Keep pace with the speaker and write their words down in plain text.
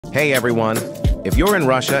Hey everyone, if you're in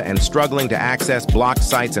Russia and struggling to access blocked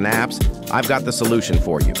sites and apps, I've got the solution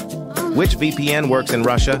for you. Which VPN works in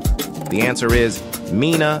Russia? The answer is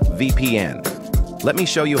Mena VPN. Let me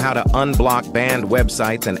show you how to unblock banned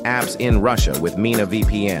websites and apps in Russia with Mena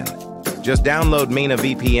VPN. Just download Mena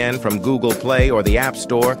VPN from Google Play or the App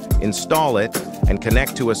Store, install it, and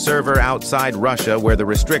connect to a server outside Russia where the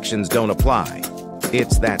restrictions don't apply.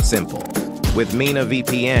 It's that simple. With Mena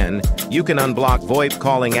VPN, you can unblock VoIP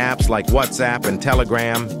calling apps like WhatsApp and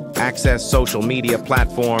Telegram, access social media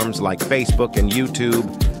platforms like Facebook and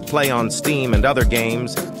YouTube, play on Steam and other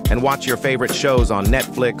games, and watch your favorite shows on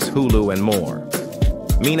Netflix, Hulu, and more.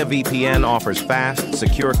 Mena VPN offers fast,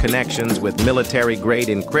 secure connections with military-grade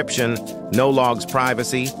encryption, no-logs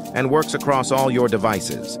privacy, and works across all your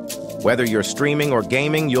devices. Whether you're streaming or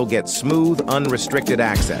gaming, you'll get smooth, unrestricted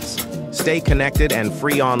access. Stay connected and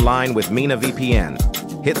free online with Mena VPN.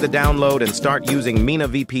 Hit the download and start using Mena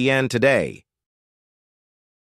VPN today.